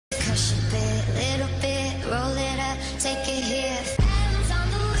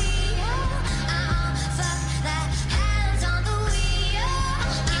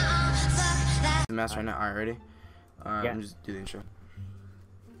mask right now. Alright, ready? Alright, Yeah. I'm just do the intro.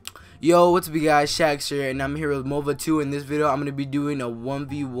 Yo, what's up, you guys? Shax here, and I'm here with Mova 2. In this video, I'm gonna be doing a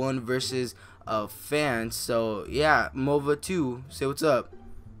 1v1 versus fans. So yeah, Mova 2, say what's up.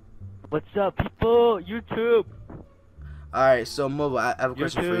 What's up, people? YouTube. Alright, so Mova, I have a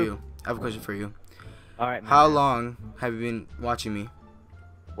question for YouTube. you. I have a question for you. Alright, man. How long have you been watching me?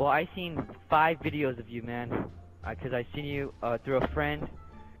 Well, I seen 5 videos of you, man. Cause I seen you through a friend,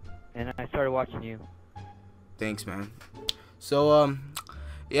 and I started watching you. Thanks, man. So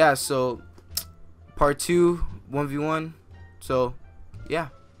yeah, so part 2, 1v1. So yeah.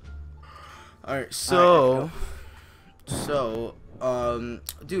 Alright,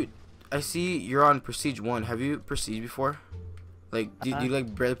 dude, I see you're on Prestige 1. Have you Prestige before? Like, do you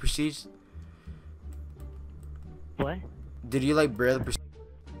like barely Prestige? What? Did you like barely Prestige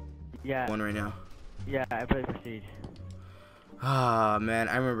Yeah. 1 right now? Yeah, I play Prestige. Ah, man,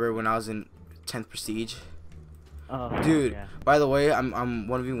 I remember when I was in 10th Prestige. Oh, Dude, yeah. by the way, I'm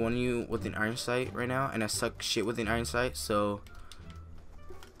 1v1 you with an iron sight right now, and I suck shit with an iron sight. So,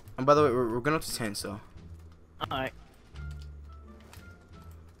 and by the way, we're going up to 10. So, Alright.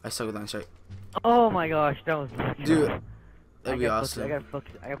 I suck with iron sight. Oh my gosh, that was lucky. Dude, that'd be awesome. I gotta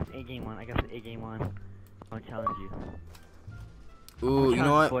focus. I gotta put A game on. I'm gonna challenge you. Ooh, you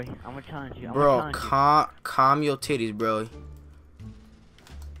know what? Boy. I'm gonna challenge you. Bro, calm your titties, bro.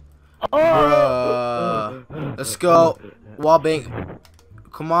 Oh! Bruh. Let's go. Wall bank.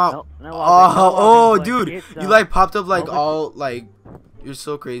 Come on. Nope, no wall bank, no wall Oh, bank, dude. it's, You like popped up like no all like. You're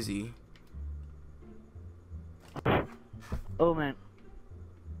so crazy. Oh man.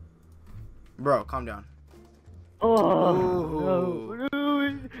 Bro, calm down. Oh.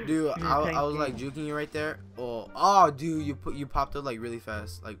 No. Dude, I was like juking you right there. Oh, dude, you popped up like really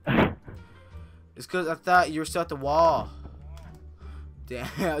fast. Like, it's cause I thought you were still at the wall.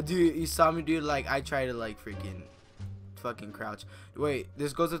 Damn, dude, you saw me, dude. Like, I tried to like fucking crouch. Wait,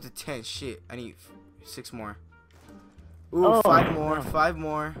 this goes up to 10. Shit, I need 6 more. Ooh, Oh, 5 more, no. 5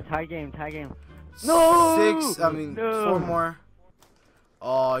 more. Tie game. No. 6. I mean, No. 4 more.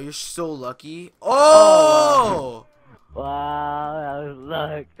 Oh, you're so lucky. Oh. Wow,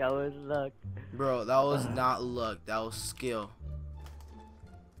 that was luck. Bro, that was not luck. That was skill.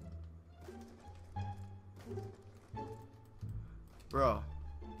 Bro.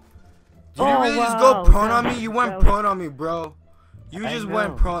 Did you really just go prone on me? You went prone on me, bro. You just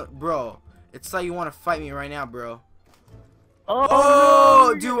went prone, bro. It's like you want to fight me right now, bro. Oh,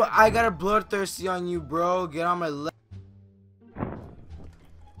 Oh, dude, I got a bloodthirsty on you, bro. Get on my leg.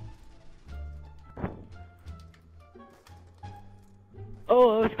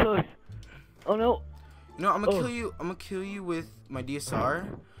 Oh, that was close. Oh no. You know, I'm gonna kill you. I'm gonna kill you with my DSR,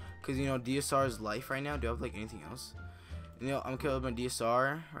 cause you know DSR is life right now. Do I have like anything else? You know, I'm gonna kill my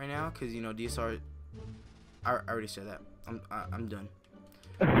DSR right now, cause you know DSR. I already said that. I'm done.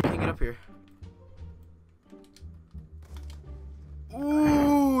 Can't get up here.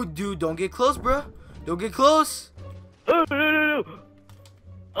 Ooh, dude, don't get close, bro. Don't get close. Oh no.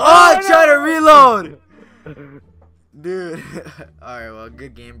 Oh, try to reload. Dude. Alright, well,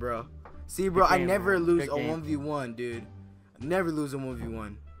 good game, bro. See, bro, I never lose a 1v1, dude. I never lose a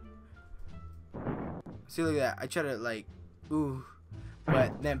 1v1. See, look at that. I try to, like, ooh.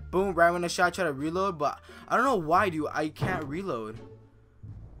 But then, boom, right when the shot, I try to reload. But I don't know why, dude. I can't reload.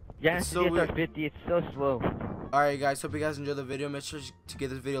 Yeah, it's it's so weird. 50. It's so slow. Alright, guys. Hope you guys enjoyed the video. Make sure to give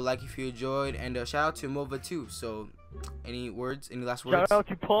this video a like if you enjoyed. And shout out to Mova 2. So, any words? Any last words? Shout out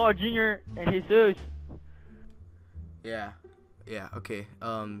to Paul Jr. and Jesus. Yeah, okay,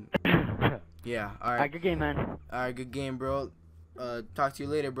 yeah, alright. Alright, good game, man. Alright, good game, bro. Talk to you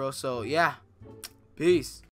later, bro. So, yeah, peace.